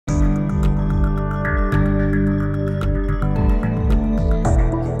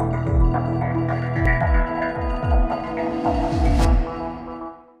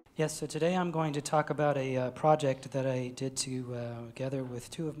Yes, so today I'm going to talk about a project that I did together with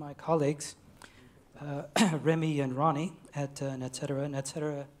two of my colleagues, Remy and Ronnie at Netcetera.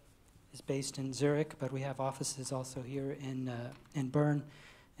 Netcetera is based in Zurich, but we have offices also here in Bern,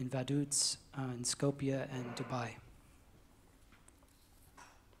 in Vaduz, in Skopje, and Dubai.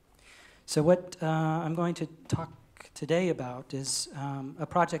 So what I'm going to talk today about is a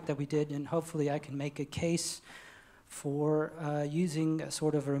project that we did, and hopefully I can make a case for using a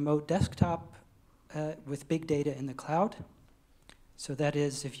sort of a remote desktop with big data in the cloud. So that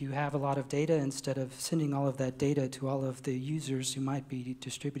is, if you have a lot of data, instead of sending all of that data to all of the users who might be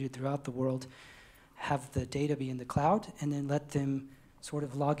distributed throughout the world, have the data be in the cloud, and then let them sort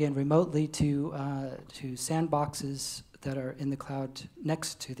of log in remotely to sandboxes that are in the cloud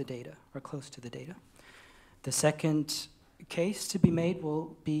next to the data, or close to the data. The second case to be made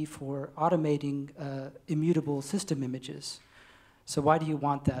will be for automating immutable system images. So why do you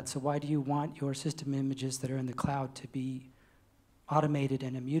want that? So why do you want your system images that are in the cloud to be automated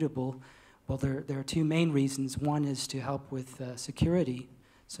and immutable? Well, there are two main reasons. One is to help with security,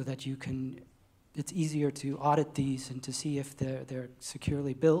 so that you can, it's easier to audit these and to see if they're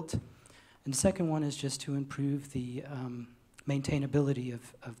securely built. And the second one is just to improve the maintainability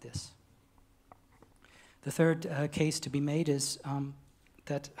of this. The third case to be made is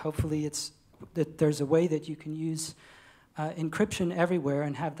that hopefully that there's a way that you can use encryption everywhere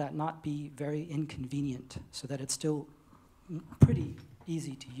and have that not be very inconvenient, so that it's still pretty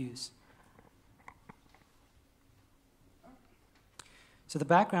easy to use. So the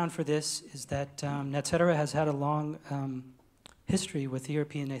background for this is that Netcetera has had a long history with the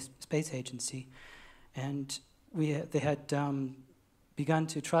European Space Agency, and they had begun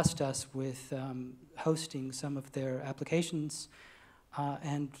to trust us with hosting some of their applications,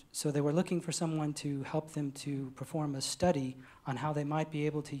 and so they were looking for someone to help them to perform a study on how they might be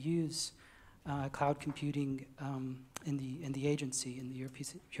able to use cloud computing in the agency, in the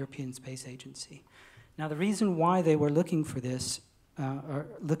European Space Agency. Now, the reason why they were looking for this, or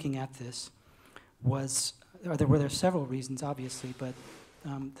looking at this, was, or there were several reasons, obviously, but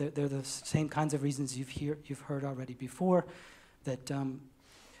they're the same kinds of reasons you've heard already before, that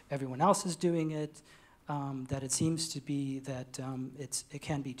everyone else is doing it, that it seems to be that it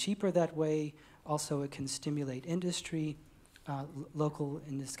can be cheaper that way. Also, it can stimulate industry, local,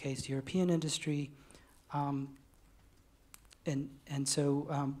 in this case, European industry. And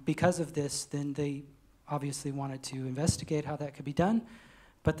so because of this, then they obviously wanted to investigate how that could be done,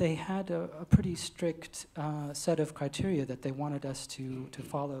 but they had a pretty strict set of criteria that they wanted us to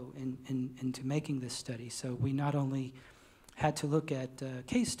follow into making this study. So we not only had to look at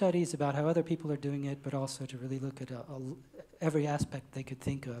case studies about how other people are doing it, but also to really look at every aspect they could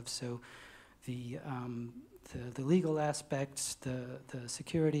think of. So the legal aspects, the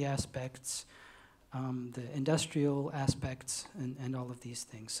security aspects, the industrial aspects, and all of these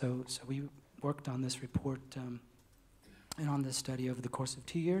things. So we worked on this report and on this study over the course of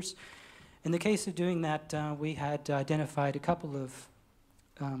 2 years. In the case of doing that, we had identified a couple of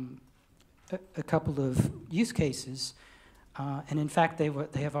use cases. And in fact,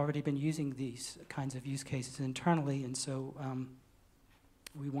 they have already been using these kinds of use cases internally, and so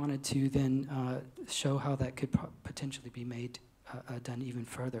we wanted to then show how that could potentially be made done even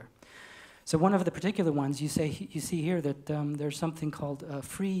further. So one of the particular ones, you see here that there's something called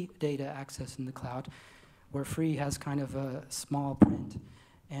free data access in the cloud, where free has kind of a small print,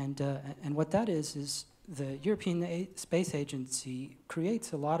 and what that is the European Space Agency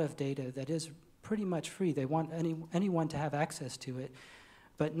creates a lot of data that is pretty much free. They want anyone to have access to it,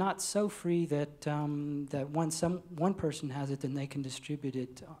 but not so free that that once one person has it, then they can distribute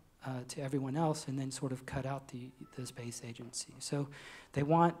it to everyone else, and then sort of cut out the space agency. So they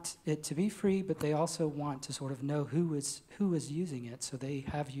want it to be free, but they also want to sort of know who is using it. So they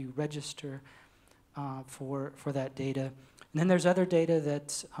have you register for that data, and then there's other data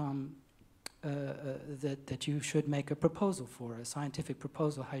that's that you should make a proposal for, a scientific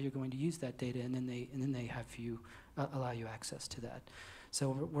proposal, how you're going to use that data, and then they have you allow you access to that.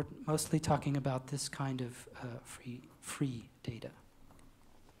 So we're mostly talking about this kind of free data.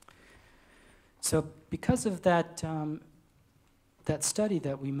 So because of that that study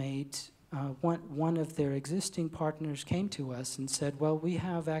that we made, one of their existing partners came to us and said, well, we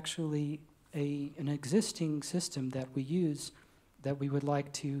have actually an existing system that we use that we would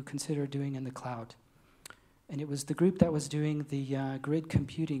like to consider doing in the cloud. And it was the group that was doing the grid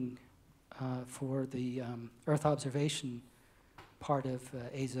computing for the Earth observation part of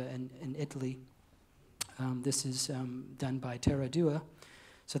ESA in Italy. This is done by Terra Dua.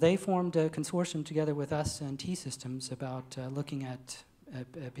 So they formed a consortium together with us and T-Systems about looking at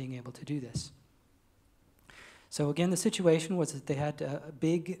at being able to do this. So again, the situation was that they had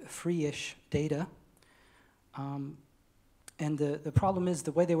big, free-ish data. And the problem is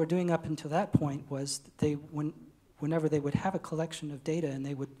the way they were doing up until that point was that whenever they would have a collection of data and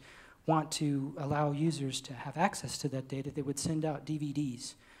they would want to allow users to have access to that data, they would send out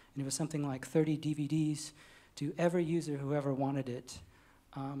DVDs. And it was something like 30 DVDs to every user who ever wanted it.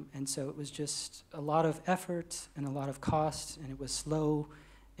 And so it was just a lot of effort and a lot of cost, and it was slow,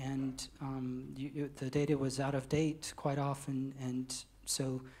 and the data was out of date quite often. And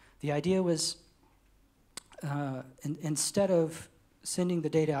so the idea was, instead of sending the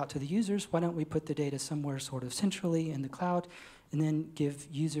data out to the users, why don't we put the data somewhere sort of centrally in the cloud and then give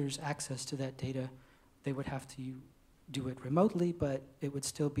users access to that data? They would have to do it remotely, but it would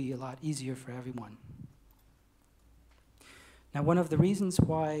still be a lot easier for everyone. Now, one of the reasons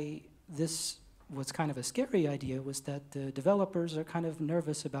why this was kind of a scary idea was that the developers are kind of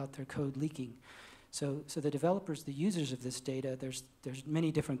nervous about their code leaking. So the developers, the users of this data, there's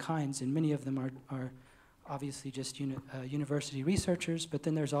many different kinds, and many of them are obviously just university researchers, but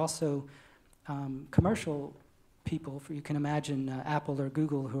then there's also commercial people, you can imagine Apple or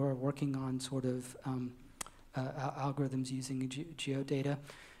Google, who are working on sort of algorithms using geodata.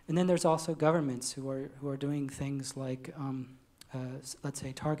 And then there's also governments who are doing things like, let's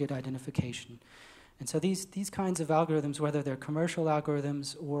say, target identification. And so these kinds of algorithms, whether they're commercial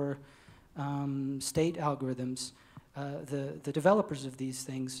algorithms or state algorithms, the developers of these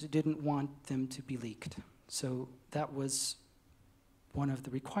things didn't want them to be leaked. So that was one of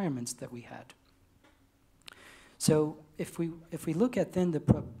the requirements that we had. So if we look at then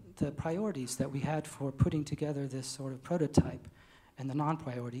the priorities that we had for putting together this sort of prototype and the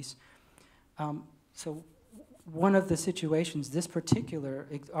non-priorities, so one of the situations, this particular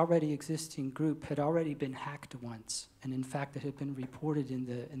already existing group had already been hacked once, and in fact it had been reported in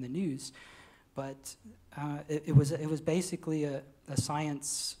the news. But it was basically a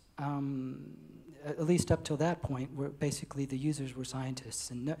science, at least up till that point, where basically the users were scientists,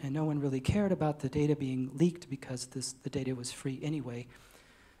 and no one really cared about the data being leaked because the data was free anyway.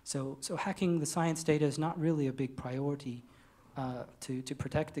 So hacking the science data is not really a big priority to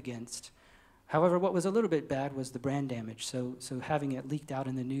protect against. However, what was a little bit bad was the brand damage. So having it leaked out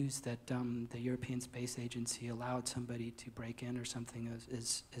in the news that the European Space Agency allowed somebody to break in or something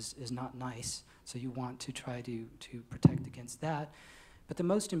is not nice. So you want to try to protect against that. But the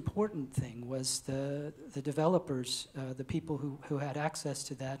most important thing was the developers, the people who had access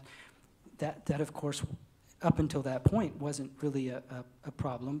to that of course, up until that point wasn't really a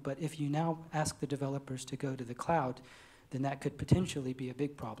problem. But if you now ask the developers to go to the cloud, then that could potentially be a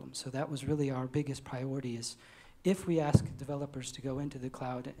big problem. So that was really our biggest priority, is if we ask developers to go into the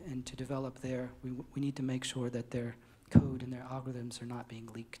cloud and to develop there, we need to make sure that their code and their algorithms are not being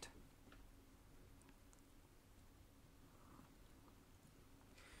leaked.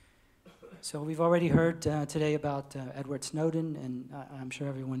 So we've already heard today about Edward Snowden, and I'm sure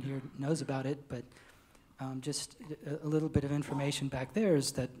everyone here knows about it, but just a little bit of information back there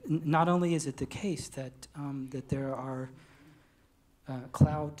is that not only is it the case that there are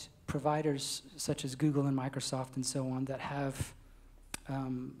cloud providers such as Google and Microsoft and so on that have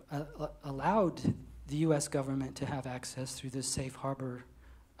allowed the US government to have access through this safe harbor,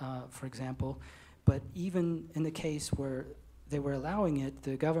 for example, but even in the case where they were allowing it,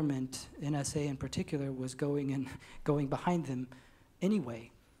 the government, NSA in particular, was going behind them anyway.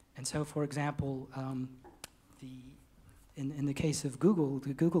 And so, for example, in the case of Google,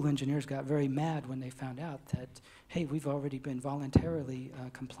 the Google engineers got very mad when they found out that, hey, we've already been voluntarily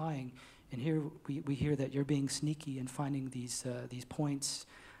complying, and here we hear that you're being sneaky and finding these points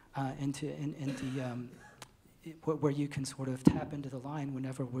where you can sort of tap into the line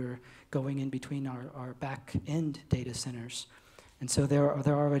whenever we're going in between our back-end data centers. And so they're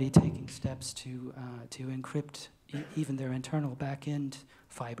already taking steps to encrypt even their internal back-end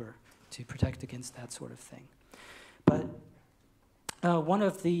fiber to protect against that sort of thing. But one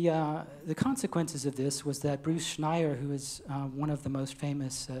of the consequences of this was that Bruce Schneier, who is one of the most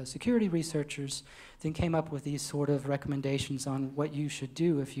famous security researchers, then came up with these sort of recommendations on what you should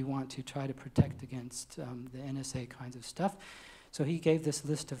do if you want to try to protect against the NSA kinds of stuff. So he gave this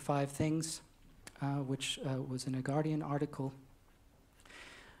list of 5 things, which was in a Guardian article.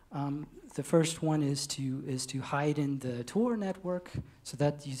 The first one is to hide in the Tor network, so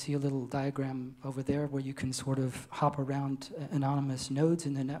that you see a little diagram over there where you can sort of hop around anonymous nodes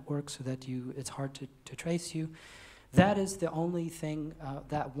in the network so that it's hard to trace you. That is the only thing,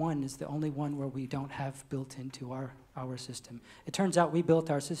 that one is the only one where we don't have built into our system. It turns out we built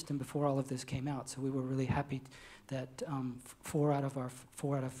our system before all of this came out, so we were really happy that 4 out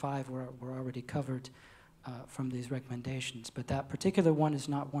of 5 were already covered from these recommendations. But that particular one is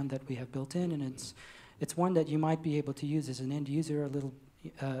not one that we have built in, and it's one that you might be able to use as an end user a little,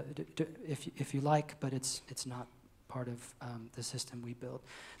 if you like, but it's not part of the system we built.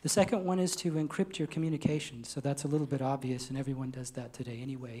 The second one is to encrypt your communications. So that's a little bit obvious, and everyone does that today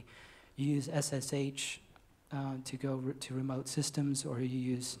anyway. You use SSH to go to remote systems, or you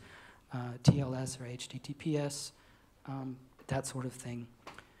use TLS or HTTPS, that sort of thing.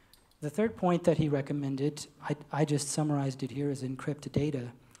 The third point that he recommended, I just summarized it here as encrypt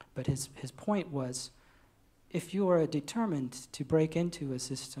data, but his point was, if you are determined to break into a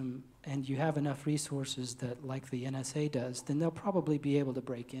system and you have enough resources that, like the NSA does, then they'll probably be able to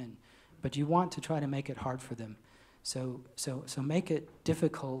break in. But you want to try to make it hard for them. So make it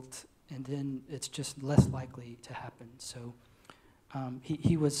difficult, and then it's just less likely to happen. So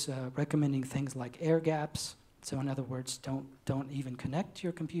he was recommending things like air gaps. So in other words, don't even connect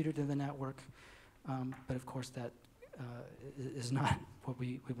your computer to the network. But of course that is not what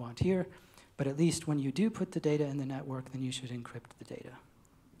we want here. But at least when you do put the data in the network, then you should encrypt the data.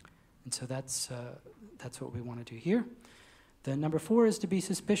 And so that's what we want to do here. The number 4 is to be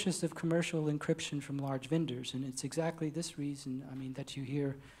suspicious of commercial encryption from large vendors. And it's exactly this reason, I mean, that you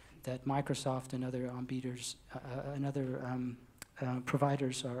hear that Microsoft and other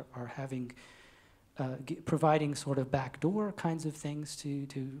providers are having providing sort of backdoor kinds of things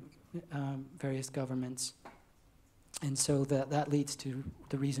to various governments. And so that leads to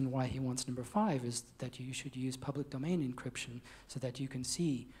the reason why he wants number 5 is that you should use public domain encryption so that you can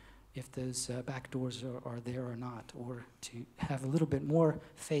see if those backdoors are there or not, or to have a little bit more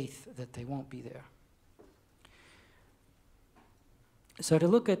faith that they won't be there. So to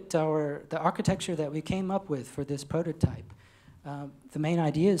look at the architecture that we came up with for this prototype, the main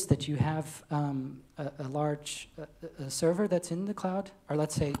idea is that you have a large server that's in the cloud, or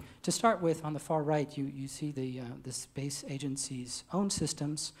let's say, to start with, on the far right, you see the space agency's own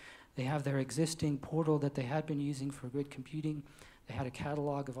systems. They have their existing portal that they had been using for grid computing. They had a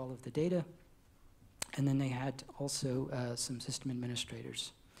catalog of all of the data, and then they had also some system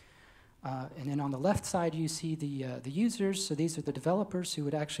administrators. And then on the left side, you see the users. So these are the developers who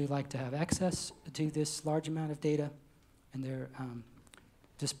would actually like to have access to this large amount of data, and they're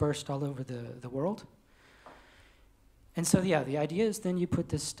dispersed all over the world. And so, yeah, the idea is then you put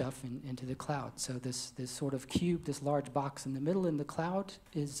this stuff into the cloud. So this sort of cube, this large box in the middle in the cloud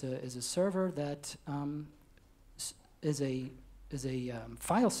is a server that is a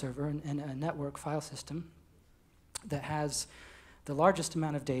file server and a network file system that has the largest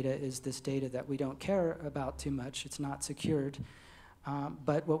amount of data is this data that we don't care about too much. It's not secured.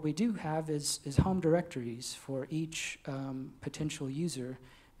 But what we do have is home directories for each potential user,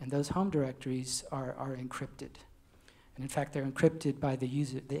 and those home directories are encrypted. And in fact, they're encrypted by the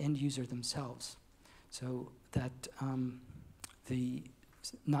end user themselves, so that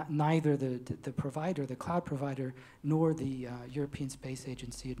neither the provider, the cloud provider, nor the European Space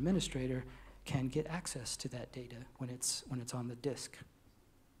Agency administrator can get access to that data when it's on the disk.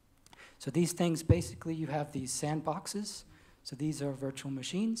 So these things, basically, you have these sandboxes. So these are virtual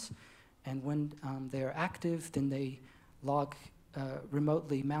machines, and when they are active, then they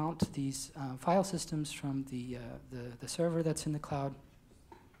remotely mount these file systems from the server that's in the cloud,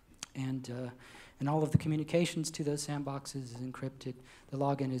 and all of the communications to those sandboxes is encrypted. The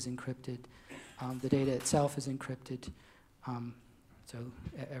login is encrypted. The data itself is encrypted. So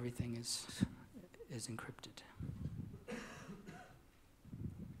everything is encrypted.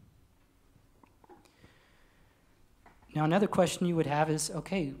 Now, another question you would have is,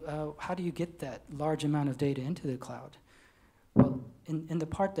 okay, how do you get that large amount of data into the cloud? Well, in the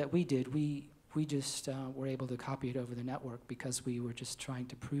part that we did, we just were able to copy it over the network because we were just trying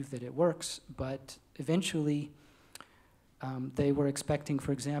to prove that it works. But eventually, they were expecting,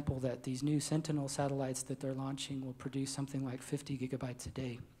 for example, that these new Sentinel satellites that they're launching will produce something like 50 gigabytes a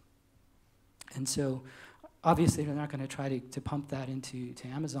day. And so, obviously, they're not going to try to pump that into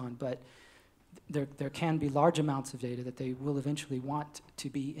Amazon, but there can be large amounts of data that they will eventually want to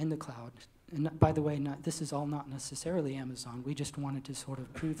be in the cloud. And by the way, this is all not necessarily Amazon. We just wanted to sort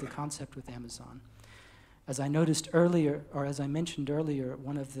of prove the concept with Amazon. As I noticed earlier, or as I mentioned earlier,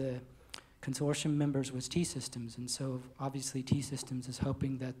 one of the consortium members was T-Systems, and so obviously T-Systems is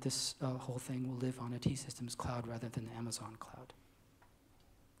hoping that this whole thing will live on a T-Systems cloud rather than the Amazon cloud.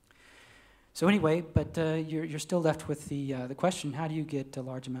 So anyway, but you're still left with the question, how do you get a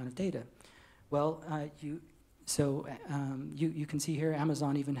large amount of data? Well, So you can see here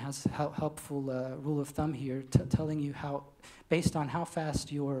Amazon even has helpful rule of thumb here telling you how, based on how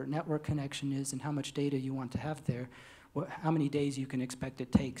fast your network connection is and how much data you want to have there, how many days you can expect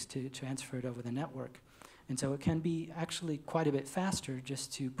it takes to transfer it over the network. And so it can be actually quite a bit faster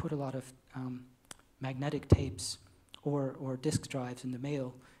just to put a lot of magnetic tapes or disk drives in the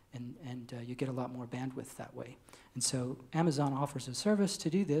mail, and you get a lot more bandwidth that way. And so Amazon offers a service to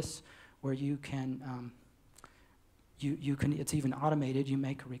do this where you can it's even automated. You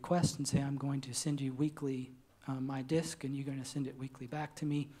make a request and say, I'm going to send you weekly my disk, and you're going to send it weekly back to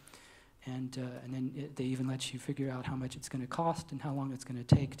me. And then they even let you figure out how much it's going to cost and how long it's going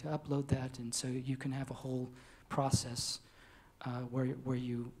to take to upload that. And so you can have a whole process where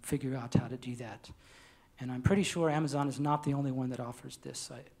you figure out how to do that. And I'm pretty sure Amazon is not the only one that offers this.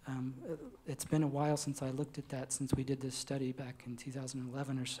 It's been a while since I looked at that, since we did this study back in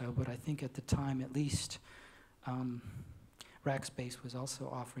 2011 or so, but I think at the time at least Rackspace was also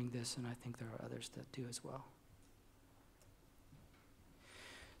offering this, and I think there are others that do as well.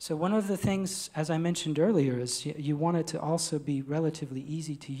 So one of the things, as I mentioned earlier, is you want it to also be relatively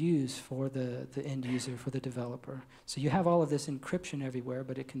easy to use for the end user, for the developer. So you have all of this encryption everywhere,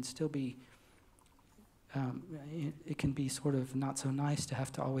 but it can still be it can be sort of not so nice to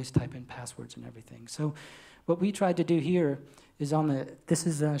have to always type in passwords and everything. So what we tried to do here is this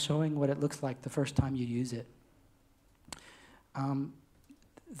is showing what it looks like the first time you use it.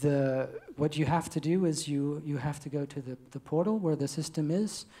 What you have to do is you have to go to the portal where the system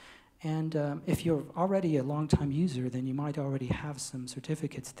is, and if you're already a long-time user, then you might already have some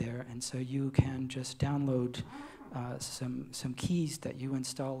certificates there, and so you can just download some keys that you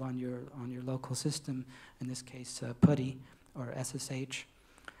install on your local system, in this case PuTTY or SSH,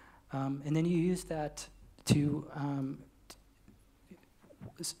 and then you use that to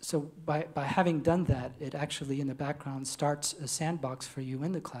so by having done that, it actually in the background starts a sandbox for you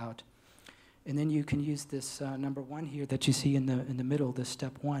in the cloud, and then you can use this number 1 here that you see in the middle, this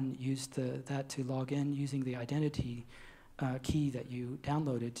step 1. Use that to log in using the identity key that you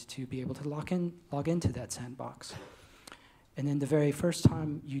downloaded to be able to log into that sandbox. And then the very first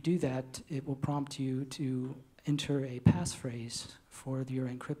time you do that, it will prompt you to enter a passphrase for your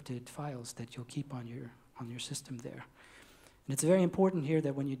encrypted files that you'll keep on your system there. And it's very important here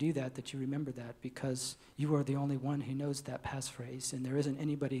that when you do that you remember that, because you are the only one who knows that passphrase, and there isn't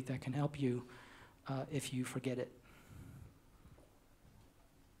anybody that can help you if you forget it.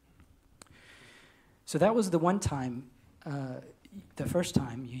 So that was the one time, the first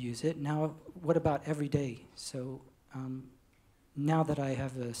time you use it. Now, what about every day? So now that I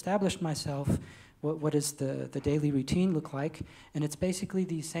have established myself, what does the daily routine look like? And it's basically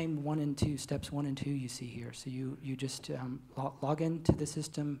the same steps 1 and 2 you see here. So you just log into the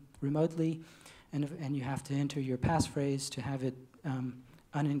system remotely, and you have to enter your passphrase to have it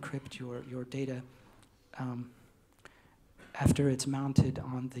unencrypt your data after it's mounted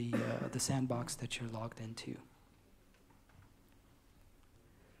on the sandbox that you're logged into.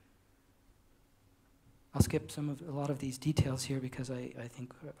 I'll skip a lot of these details here because I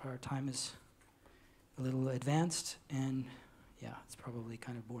think our time is a little advanced, and yeah, it's probably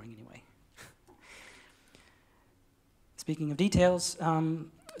kind of boring anyway. Speaking of details,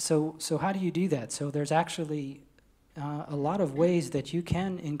 so how do you do that? So there's actually a lot of ways that you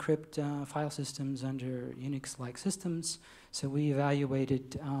can encrypt file systems under Unix-like systems. So we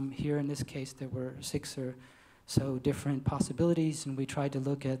evaluated, here in this case, there were 6 or so different possibilities, and we tried to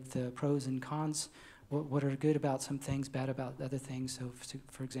look at the pros and cons. What are good about some things, bad about other things. So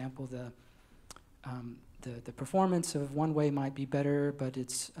for example, the performance of one way might be better, but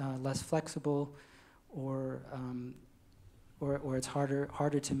it's less flexible, or it's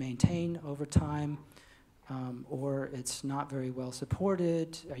harder to maintain over time, or it's not very well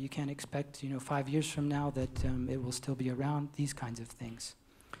supported. You can't expect 5 years from now that it will still be around. These kinds of things.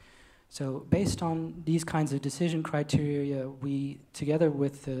 So based on these kinds of decision criteria, we, together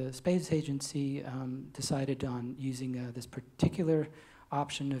with the Space Agency, decided on using this particular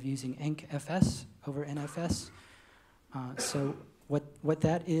option of using EncFS over NFS. So what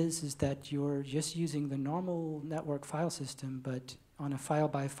that is that you're just using the normal network file system, but on a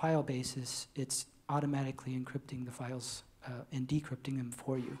file-by-file basis, it's automatically encrypting the files and decrypting them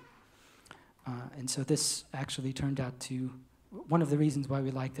for you. And so this actually turned out to, one of the reasons why we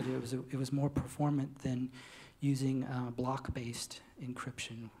liked it, it was more performant than using block-based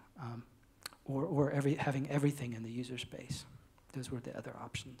encryption or having everything in the user space. Those were the other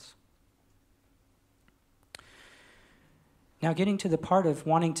options. Now, getting to the part of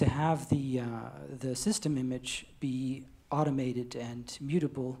wanting to have the system image be automated and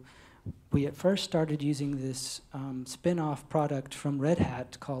mutable, We at first started using this spin-off product from Red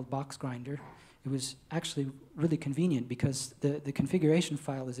Hat called Box Grinder. It was actually really convenient because the configuration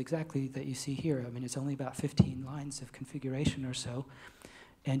file is exactly that you see here. I mean, it's only about 15 lines of configuration or so.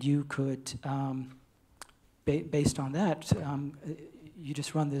 And you could, based on that, you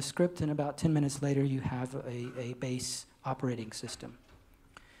just run this script, and about 10 minutes later, you have a base operating system.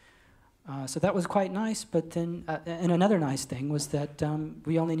 So that was quite nice, but then, and another nice thing was that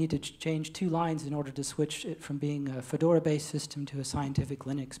we only need to change 2 lines in order to switch it from being a Fedora-based system to a scientific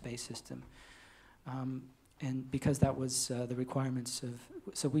Linux-based system. And because that was the requirements of,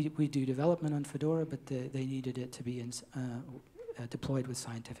 so we do development on Fedora, but they needed it to be deployed with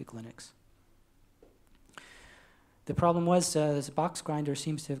scientific Linux. The problem was this Box Grinder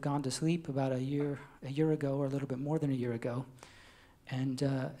seems to have gone to sleep about a year ago, or a little bit more than a year ago. And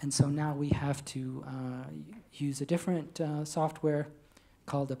so now we have to use a different software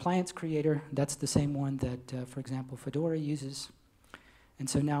called Appliance Creator. That's the same one that, for example, Fedora uses. And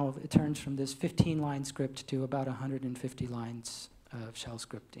so now it turns from this 15-line script to about 150 lines of shell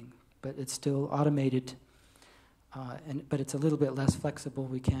scripting. But it's still automated, but it's a little bit less flexible.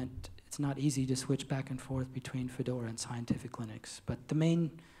 It's not easy to switch back and forth between Fedora and scientific Linux. But the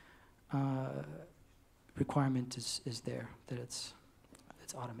main requirement is there, that it's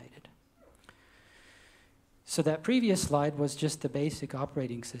automated. So that previous slide was just the basic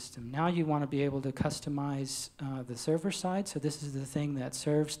operating system. Now you want to be able to customize the server side. So this is the thing that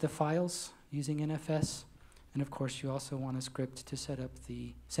serves the files using NFS. And of course, you also want a script to set up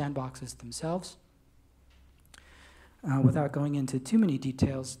the sandboxes themselves. Without going into too many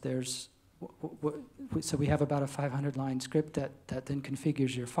details, so we have about a 500-line script that then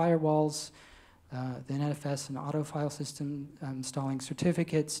configures your firewalls, the NFS and auto file system, installing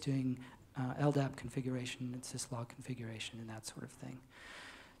certificates, doing LDAP configuration and syslog configuration and that sort of thing.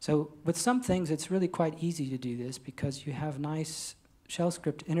 So with some things, it's really quite easy to do this because you have nice shell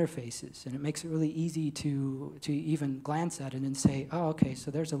script interfaces, and it makes it really easy to even glance at it and say, oh, okay,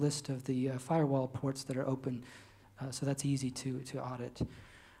 so there's a list of the firewall ports that are open, so that's easy to audit.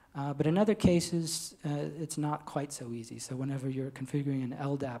 But in other cases, it's not quite so easy. So whenever you're configuring an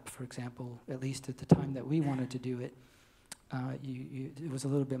LDAP, for example, at least at the time that we wanted to do it, it was a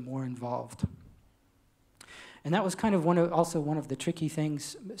little bit more involved. And that was kind of also one of the tricky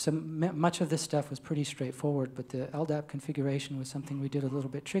things. So much of this stuff was pretty straightforward, but the LDAP configuration was something we did a little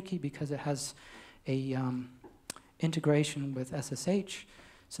bit tricky because it has a integration with SSH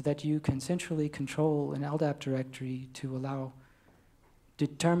so that you can centrally control an LDAP directory to allow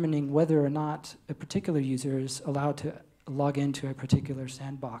determining whether or not a particular user is allowed to log into a particular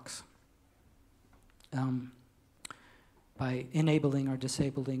sandbox by enabling or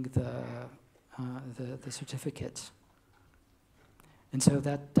disabling the certificates. And so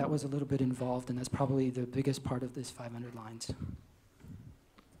that was a little bit involved, and that's probably the biggest part of this 500 lines.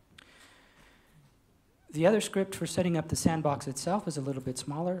 The other script for setting up the sandbox itself is a little bit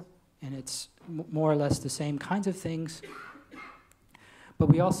smaller, and it's more or less the same kinds of things. But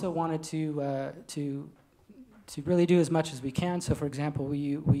we also wanted to really do as much as we can. So, for example,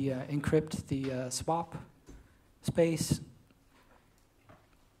 we encrypt the swap space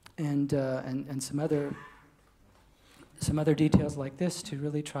and some other details like this to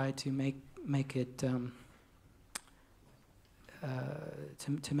really try to make it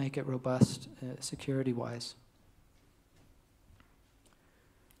to make it robust security-wise.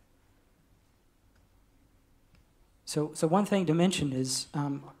 So one thing to mention is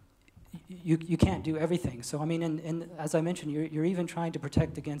you can't do everything. So I mean, and as I mentioned, you're even trying to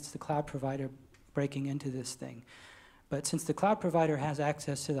protect against the cloud provider breaking into this thing. But since the cloud provider has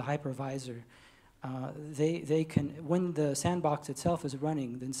access to the hypervisor, they can, when the sandbox itself is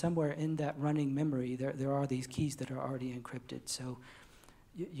running, then somewhere in that running memory, there are these keys that are already encrypted. So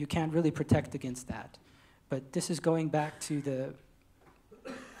you can't really protect against that. But this is going back to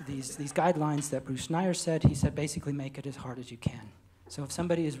these guidelines that Bruce Schneier said. He said basically make it as hard as you can. So if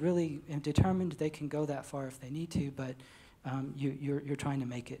somebody is really determined, they can go that far if they need to, but you're trying to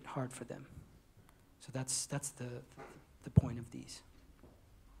make it hard for them. So that's the point of these.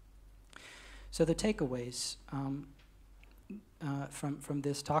 So the takeaways from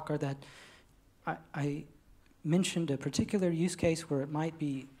this talk are that I mentioned a particular use case where it might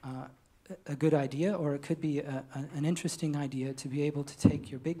be a good idea, or it could be an interesting idea to be able to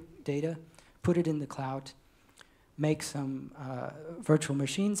take your big data, put it in the cloud, make some virtual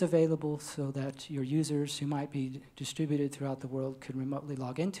machines available so that your users who might be distributed throughout the world could remotely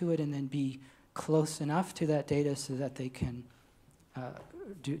log into it and then be close enough to that data so that they can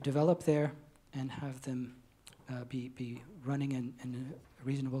develop there and have them be running in a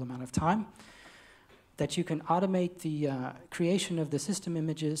reasonable amount of time. That you can automate the creation of the system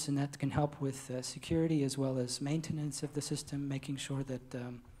images, and that can help with security as well as maintenance of the system, making sure that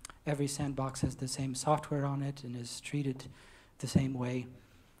every sandbox has the same software on it and is treated the same way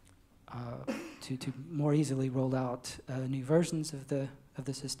to more easily roll out new versions of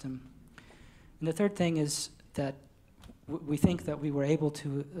the system. And the third thing is that we think that we were able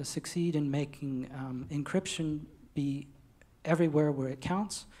to succeed in making encryption be everywhere where it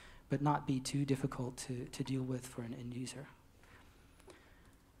counts, but not be too difficult to deal with for an end user.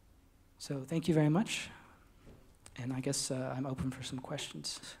 So thank you very much. And I guess I'm open for some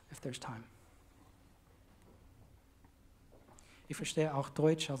questions, if there's time. Ich verstehe auch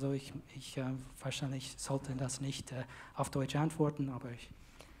Deutsch, also ich wahrscheinlich sollte das nicht auf Deutsch antworten, aber ich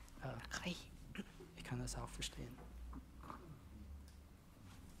kann das auch verstehen.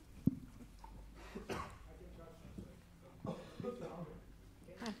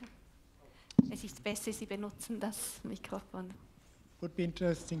 Es ist besser, Sie benutzen das Mikrofon. Would be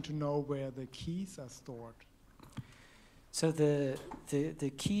interesting to know where the keys are stored. So the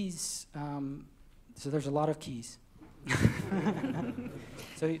keys, so there's a lot of keys.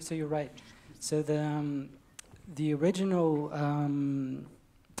 so you're right. So the original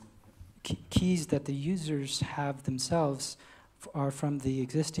keys that the users have themselves are from the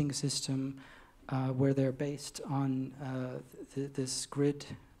existing system, where they're based on this grid,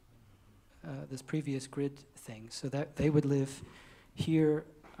 this previous grid thing. So that they would live here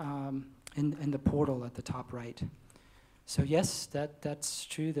in the portal at the top right. So yes, that's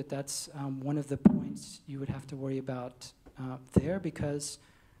true. That's one of the points you would have to worry about there, because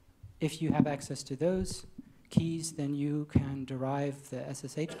if you have access to those keys, then you can derive the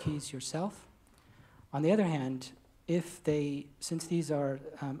SSH keys yourself. On the other hand, since these are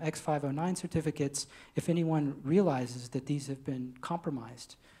X509 certificates, if anyone realizes that these have been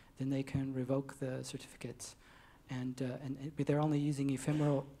compromised, then they can revoke the certificates, and they're only using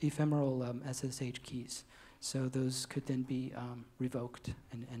ephemeral SSH keys. So those could then be revoked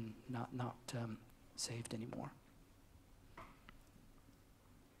and not saved anymore.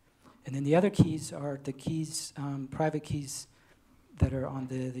 And then the other keys are the keys, private keys that are on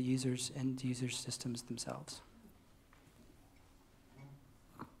the end users systems themselves.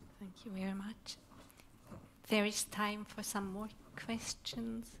 Thank you very much. There is time for some more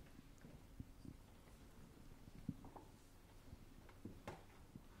questions.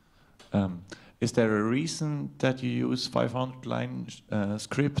 Is there a reason that you use 500-line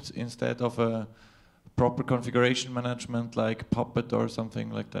script instead of a proper configuration management like Puppet or something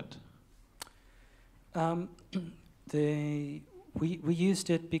like that? We used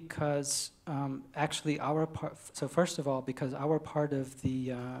it because actually our part. So first of all, because our part of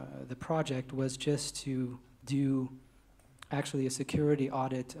the project was just to do actually a security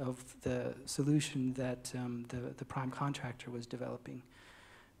audit of the solution that the prime contractor was developing.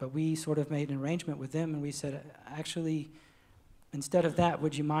 But we sort of made an arrangement with them, and we said, actually, instead of that,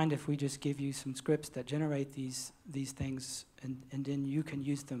 would you mind if we just give you some scripts that generate these things, and then you can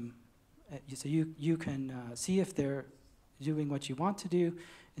use them, so you can see if they're doing what you want to do,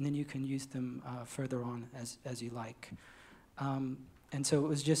 and then you can use them further on as you like. And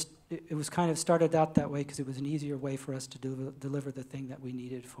so it was kind of started out that way because it was an easier way for us to deliver the thing that we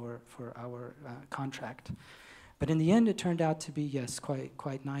needed for our contract. But in the end, it turned out to be, yes,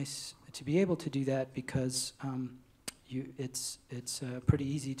 quite nice to be able to do that, because it's pretty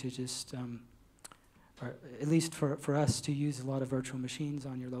easy to just, or at least for us, to use a lot of virtual machines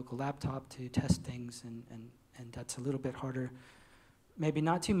on your local laptop to test things, and that's a little bit harder. Maybe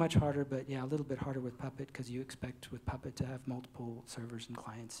not too much harder, but yeah, a little bit harder with Puppet, because you expect with Puppet to have multiple servers and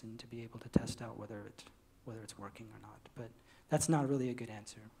clients and to be able to test out whether it's working or not. But that's not really a good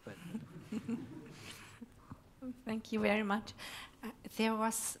answer. But. Thank you very much. There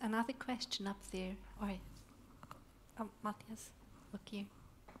was another question up there. Matthias, look here.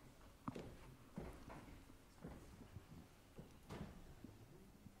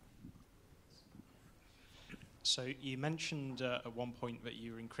 So you mentioned at one point that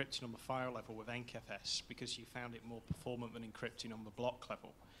you were encrypting on the file level with EncFS because you found it more performant than encrypting on the block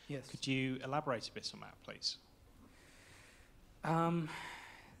level. Yes. Could you elaborate a bit on that, please?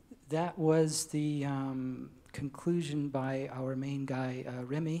 That was the conclusion by our main guy,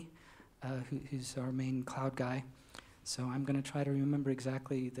 Remy, who's our main cloud guy. So I'm going to try to remember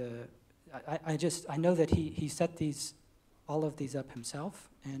exactly I know that he set all of these up himself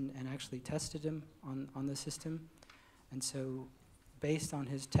and actually tested them on the system. And so based on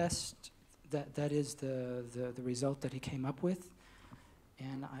his test, that is the result that he came up with.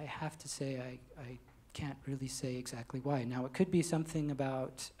 And I have to say, I can't really say exactly why. Now, it could be something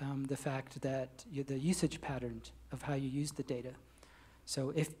about the fact that the usage pattern of how you use the data.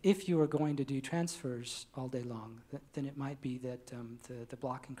 So if you are going to do transfers all day long, then it might be that the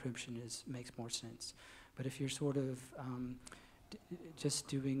block encryption makes more sense. But if you're sort of just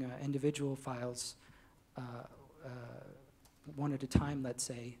doing individual files one at a time, let's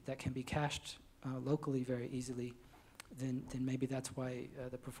say, that can be cached locally very easily, then maybe that's why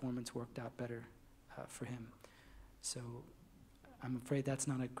the performance worked out better for him. So I'm afraid that's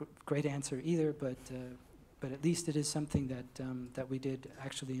not a great answer either, but at least it is something that we did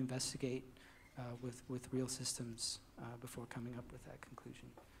actually investigate with real systems before coming up with that conclusion.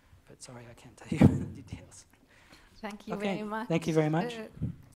 But sorry, I can't tell you the details. Thank you Okay, very much. thank you very much.